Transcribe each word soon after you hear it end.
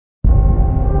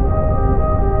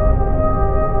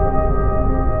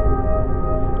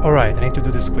Alright, I need to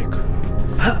do this quick.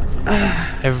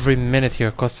 Every minute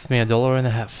here costs me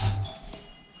 $1.50.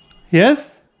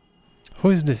 Yes? Who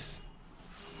is this?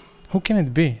 Who can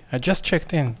it be? I just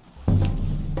checked in.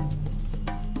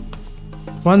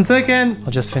 1 second.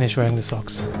 I'll just finish wearing the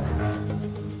socks.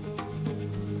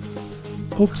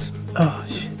 Oops. Oh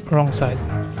shit. Wrong side.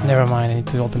 Never mind, I need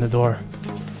to open the door.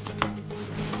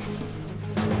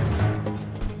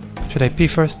 Should I pee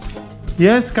first?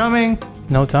 Yes, coming.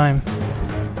 No time.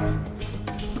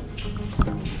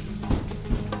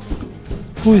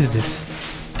 Who is this?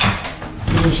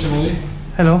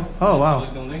 Hello. Oh wow.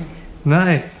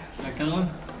 Nice.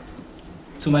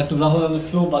 So my Slr on the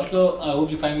floor, butler, I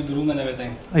hope you find with the room and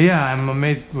everything. Yeah, I'm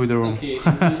amazed with the room. Okay,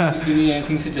 if you need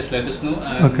anything, so just let us know.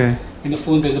 And Okay. in the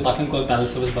phone, there's a button called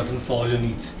Palace Service button for all your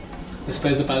needs. Just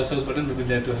press the Palace Service button, we'll be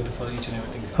there to help you for each and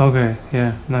everything. So. Okay,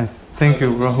 yeah, nice. Thank you,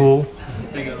 Rahul.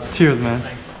 Thank you very much. Cheers, man.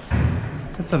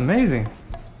 Thanks. That's amazing.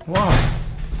 Wow.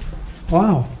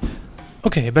 Wow.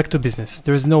 Okay, back to business.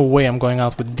 There is no way I'm going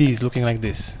out with these looking like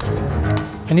this.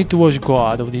 I need to wash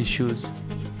Goa out of these shoes.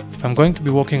 If I'm going to be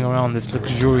walking around this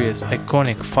luxurious,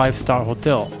 iconic 5-star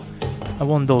hotel, I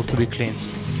want those to be clean.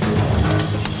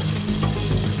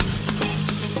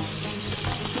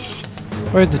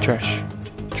 Where's the trash?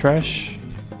 Trash?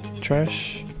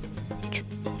 Trash?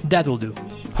 That will do.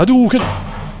 Hadouken!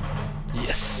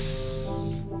 Yes!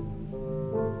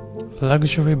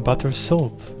 Luxury butter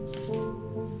soap.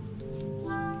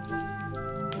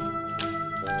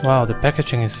 Wow, the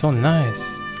packaging is so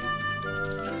nice.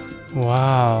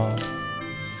 Wow.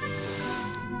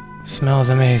 Smells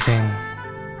amazing.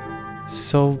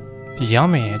 So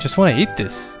yummy. I just want to eat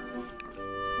this.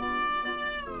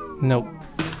 Nope.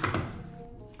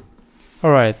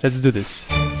 Alright, let's do this.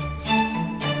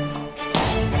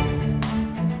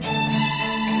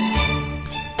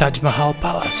 Taj Mahal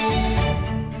Palace.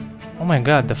 Oh my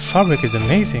god, the fabric is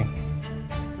amazing.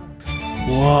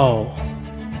 Whoa.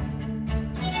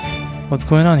 What's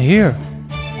going on here?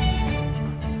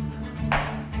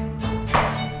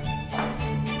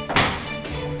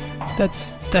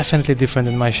 That's definitely different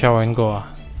than my shower in Goa.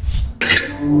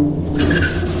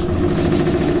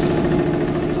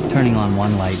 Turning on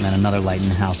one light and then another light in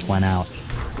the house went out.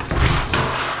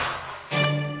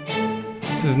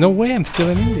 There's no way I'm still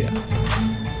in India.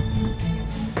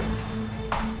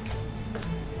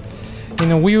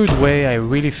 In a weird way, I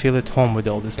really feel at home with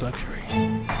all this luxury.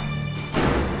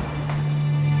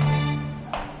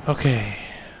 Okay,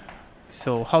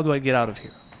 so how do I get out of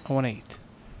here? I want to eat.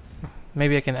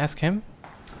 Maybe I can ask him?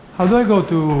 How do I go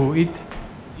to eat?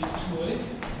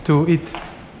 To eat.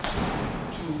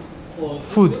 For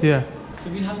Food, yeah. So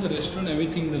we have the restaurant,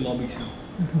 everything in the lobby, sir.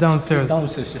 Downstairs.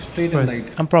 Downstairs, just straight Right. and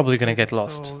right. I'm probably gonna get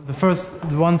lost. So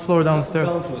the one floor downstairs.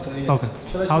 Ground floor, sir. Yes, Okay.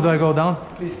 sir. Shall I How show do I you? go down?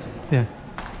 Please. Yeah.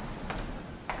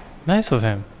 Nice of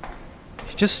him.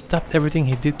 He just stopped everything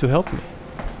he did to help me.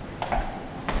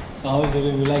 So how is it?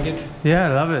 You like it? Yeah,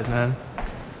 I love it, man.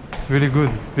 It's really good.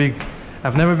 It's big.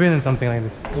 I've never been in something like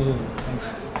this. Oh, thanks.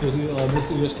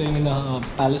 So you're staying in the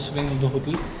palace wing of the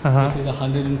hotel. Uh-huh. This is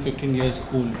 115 years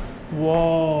old.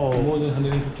 Whoa. More than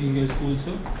 115 years old,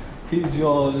 sir. He's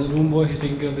your room boy. He's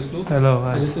taking care of this floor. Hello. So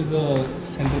Hi. this is the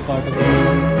central part of the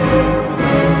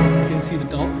room. You can see the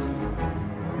top.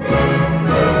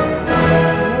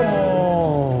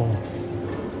 Whoa.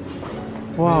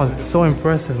 Wow, it's so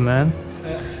impressive, man.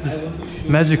 This is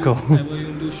magical. I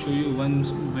want to show you one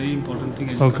very important thing.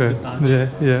 As you Okay. come to Taj. Yeah,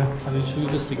 yeah. I will show you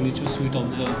the signature suite of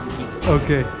the hotel.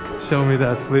 Okay. Show me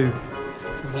that, please.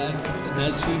 So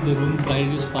that suite, the room price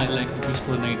is 5 lakh rupees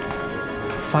per night.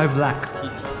 5 lakh.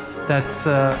 Yes. That's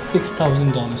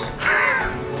 $6,000.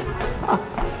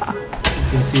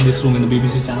 You can see this room in the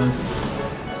BBC channel.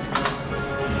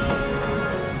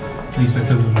 These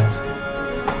better rooms.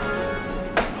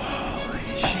 Holy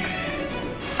shit.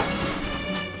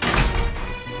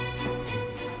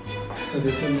 So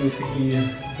this is basically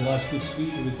the Rajput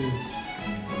suite, which is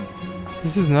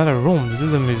This is not a room, this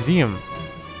is a museum.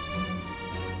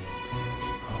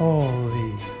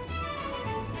 Holy.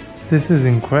 This is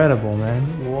incredible, man.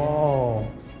 Whoa.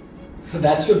 so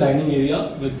that's your dining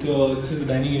area. With this is the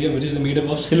dining area, which is made up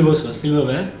of silver, sir,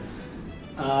 silverware,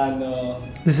 and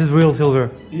This is real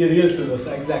silver. yeah, real silver,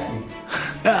 sir, exactly.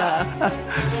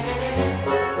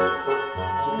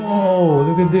 Oh,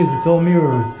 look at this. It's all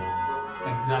mirrors.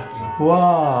 Exactly.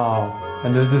 Wow.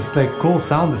 And there's this like cool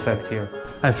sound effect here.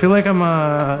 I feel like I'm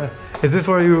is this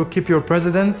where you keep your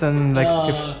presidents and like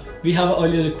We have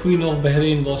earlier the Queen of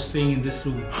Bahrain was staying in this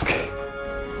room. Okay.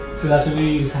 So that's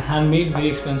very handmade, very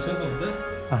expensive of this.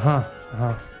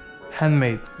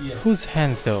 Handmade. Yes. Whose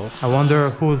hands though? I wonder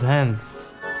whose hands.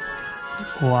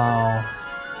 Wow.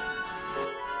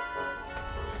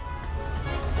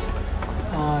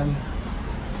 and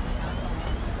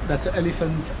that's the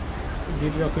Elephant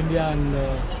Gateway of India, and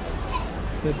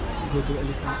go to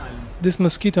Elephant Islands. This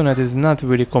mosquito net is not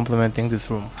really complementing this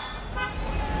room.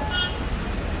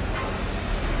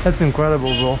 That's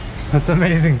incredible, bro. That's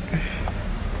amazing.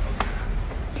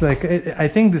 It's like, I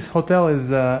think this hotel is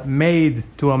made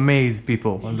to amaze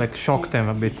people and like shock them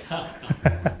a bit.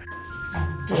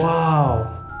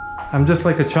 Wow. I'm just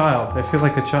like a child. I feel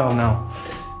like a child now.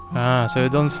 Ah, so you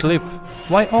don't sleep.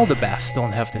 Why all the baths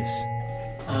don't have this?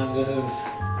 And this is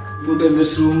good in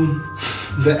this room.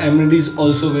 The amenities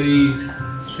also very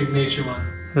signature one.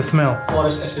 The smell.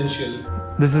 Forest essential.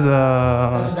 This is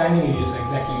That's a... a dining area, so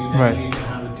exactly. You Right. dining area, you can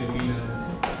have a TV and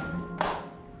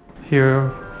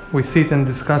Here we sit and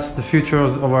discuss the future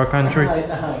of our country.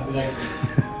 Exactly.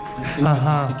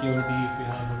 Uh-huh. Security, if you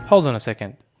have. Hold on a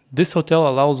second. This hotel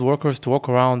allows workers to walk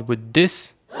around with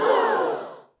this?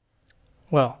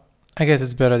 Well, I guess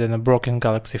it's better than a broken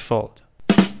Galaxy Fold.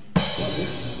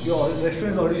 Your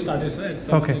restaurant is already started, so it's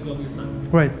Okay. 7 o'clock we start.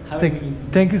 Right. Having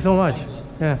Thank you so much.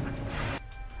 Yeah.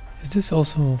 Is this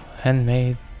also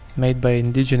handmade? Made by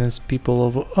indigenous people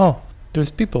over... Oh,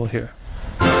 there's people here.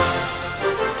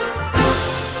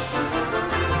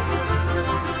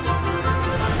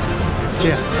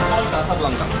 Yeah. This is called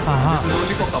Casablanca. Uh-huh. This is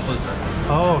only for couples.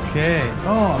 Okay.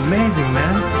 Oh, amazing,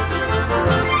 man.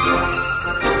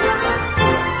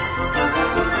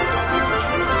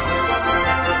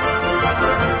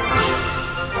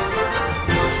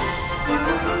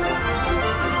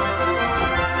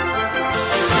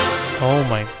 Oh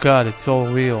my god, it's all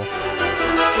real.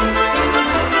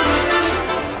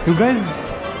 You guys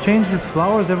change these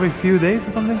flowers every few days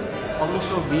or something?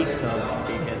 Almost a week, sir.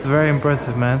 Very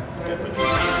impressive, man.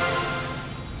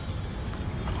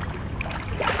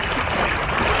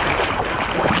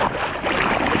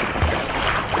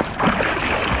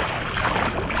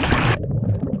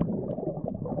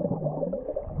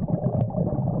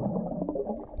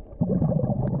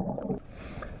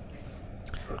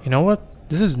 You know what?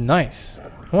 This is nice.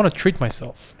 I want to treat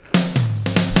myself.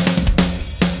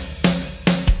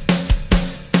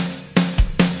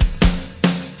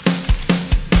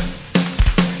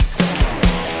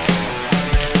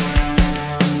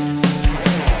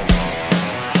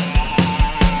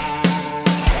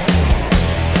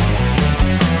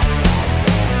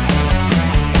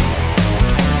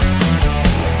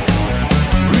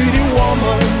 Pretty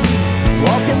woman,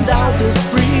 walking down the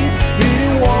street.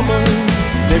 Pretty woman,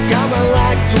 the kind I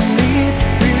like to meet.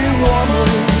 Pretty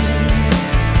woman,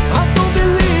 I don't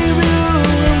believe you,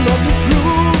 not the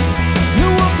truth. You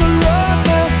want to look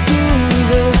as good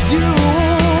as you.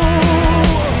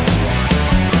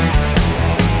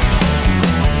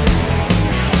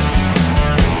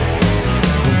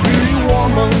 Pretty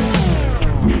woman.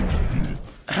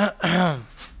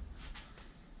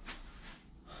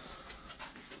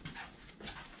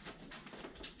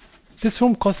 This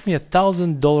room cost me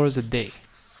 $1,000 a day.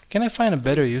 Can I find a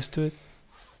better use to it?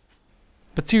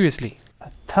 But seriously,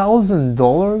 $1,000?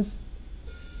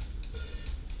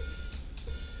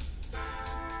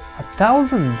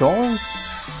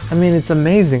 $1,000? I mean, it's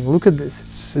amazing. Look at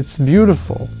this. It's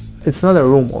beautiful. It's not a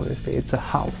room, obviously. It's a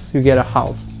house. You get a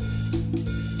house.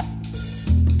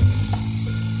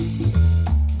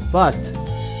 But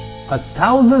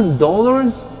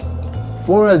 $1,000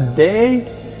 for a day?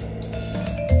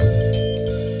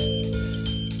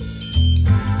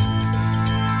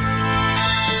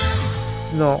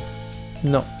 No,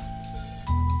 no,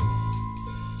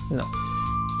 no.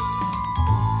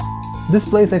 This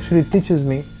place actually teaches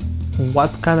me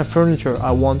what kind of furniture I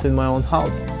want in my own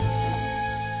house.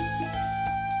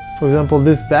 For example,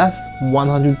 this bath,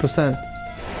 100%.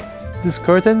 These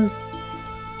curtains,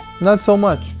 not so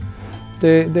much.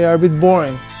 They are a bit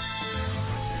boring.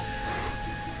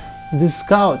 This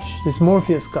couch, this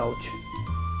Morpheus couch,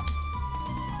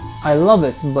 I love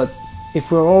it, but if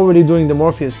we're already doing the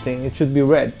Morpheus thing, it should be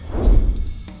red.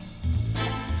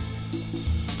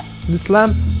 This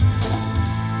lamp,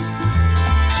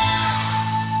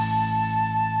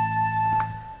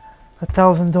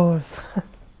 $1,000.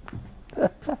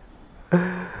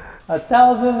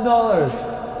 $1,000.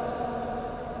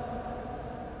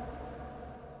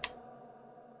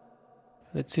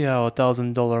 let's see how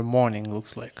 $1,000 morning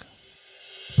looks like.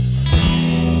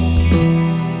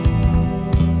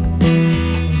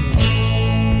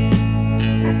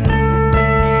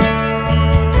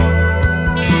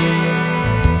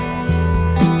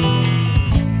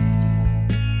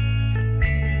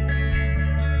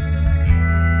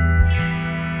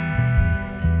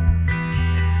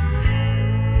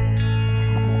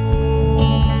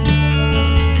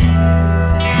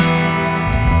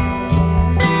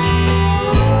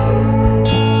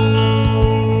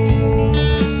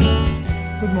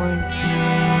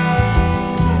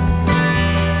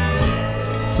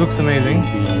 Looks amazing.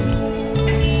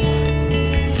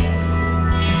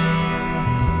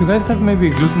 You guys have maybe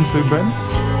gluten-free bread?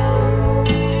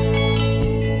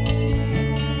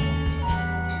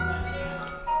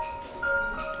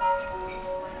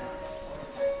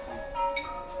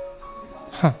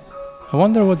 Huh. I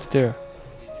wonder what's there.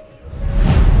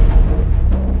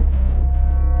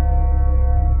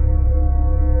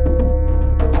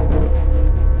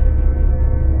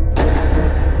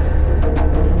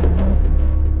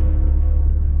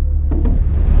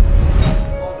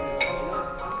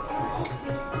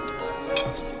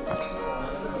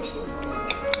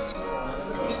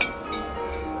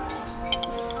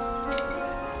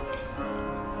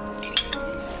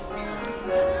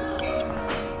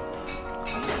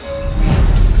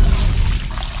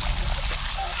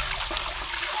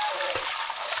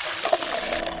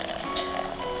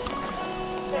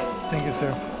 Thank you,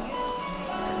 sir.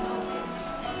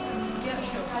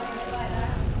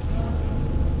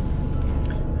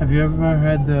 Have you ever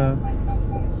had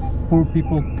poor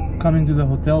people coming to the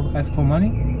hotel to ask for money?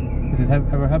 Does it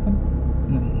ever happen?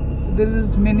 No. There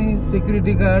is many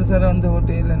security guards around the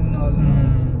hotel and all.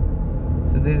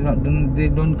 So they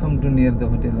don't come to near the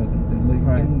hotel or something. But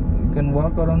you can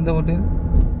walk around the hotel.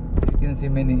 You can see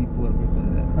many poor people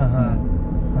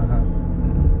there.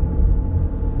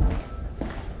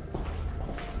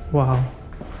 Wow.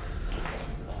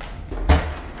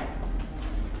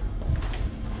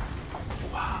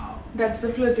 That's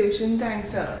the flotation tank,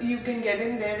 sir. You can get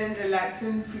in there and relax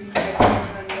and feel like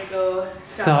you're under the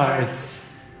stars.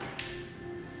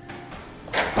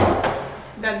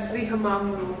 That's the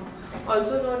hammam room,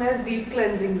 also known as deep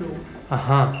cleansing room.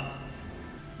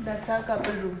 That's our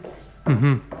couple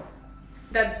room.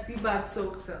 That's the bath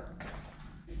soak, sir.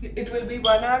 It will be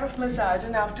 1 hour of massage,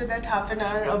 and after that half an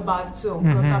hour of bath soak.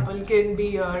 A couple can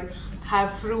be here,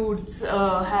 have fruits,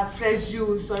 have fresh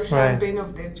juice or champagne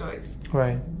of their choice.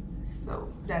 Right.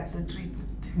 So that's the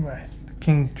treatment. Right.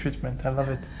 King treatment. I love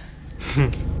it.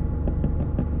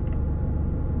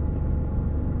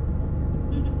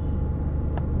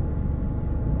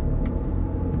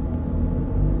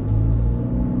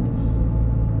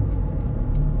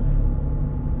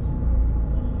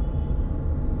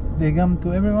 They come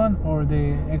to everyone, or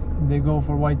they go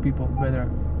for white people better?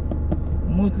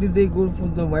 Mostly they go for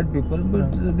the white people,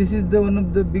 but this is the one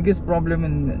of the biggest problem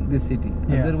in this city.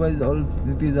 Yeah. Otherwise, all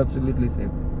city is absolutely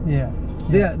safe. Yeah.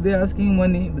 They are asking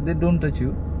money, but they don't touch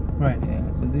you. Right. Yeah,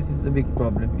 but this is the big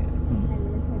problem here.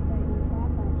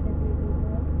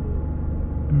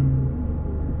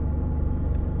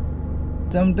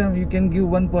 Sometimes you can give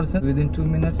one person, within 2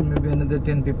 minutes, maybe another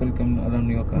 10 people come around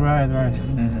your car. Right.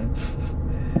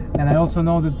 And I also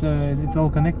know that it's all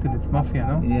connected. It's mafia,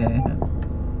 no? Yeah.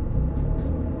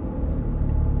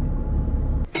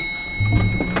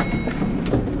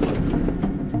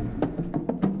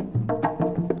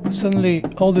 Suddenly,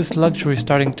 all this luxury is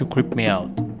starting to creep me out.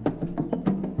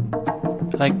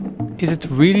 Like, is it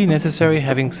really necessary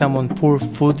having someone pour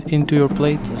food into your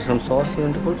plate? Some sauce you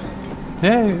want to put?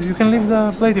 Yeah, you can leave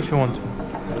the plate if you want.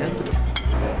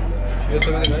 Should I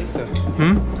serve with the rice, sir?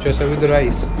 Should I serve with the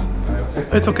rice?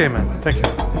 It's okay, man. Thank you.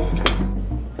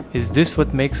 Is this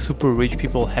what makes super rich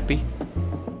people happy?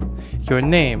 Your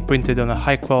name printed on a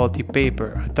high quality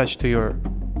paper attached to your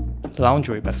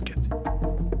laundry basket.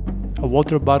 A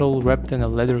water bottle wrapped in a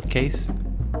leather case.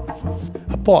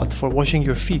 A pot for washing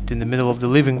your feet in the middle of the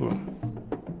living room.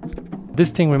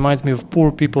 This thing reminds me of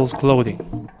poor people's clothing.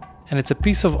 And it's a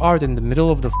piece of art in the middle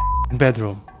of the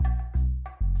bedroom.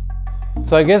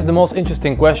 So I guess the most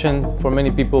interesting question for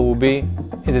many people will be,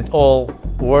 is it all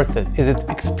worth it? Is it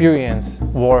experience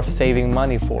worth saving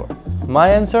money for? My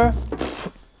answer?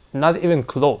 Not even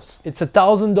close. It's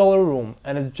 $1,000 room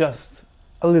and it's just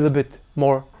a little bit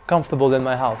more comfortable than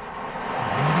my house.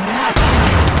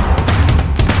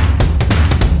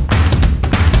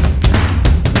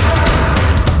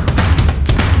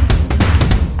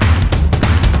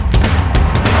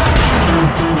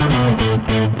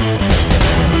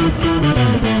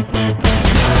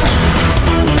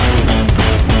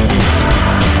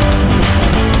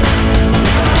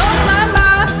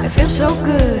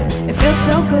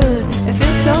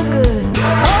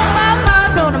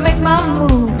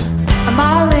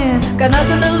 Got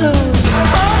nothing to lose.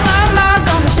 Oh my,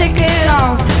 gonna shake it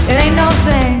off. It ain't no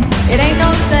thing, it ain't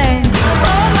no thing.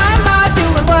 Oh my,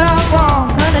 doing what I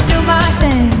want. Gonna do my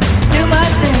thing, do my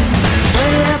thing.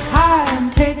 Way up high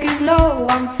and take it low.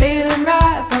 I'm feeling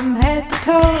right from head to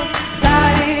toe.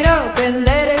 Light it up and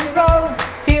let it roll.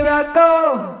 Here I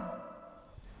go.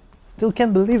 Still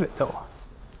can't believe it though.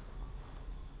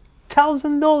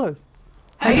 $1,000.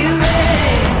 Are you ready?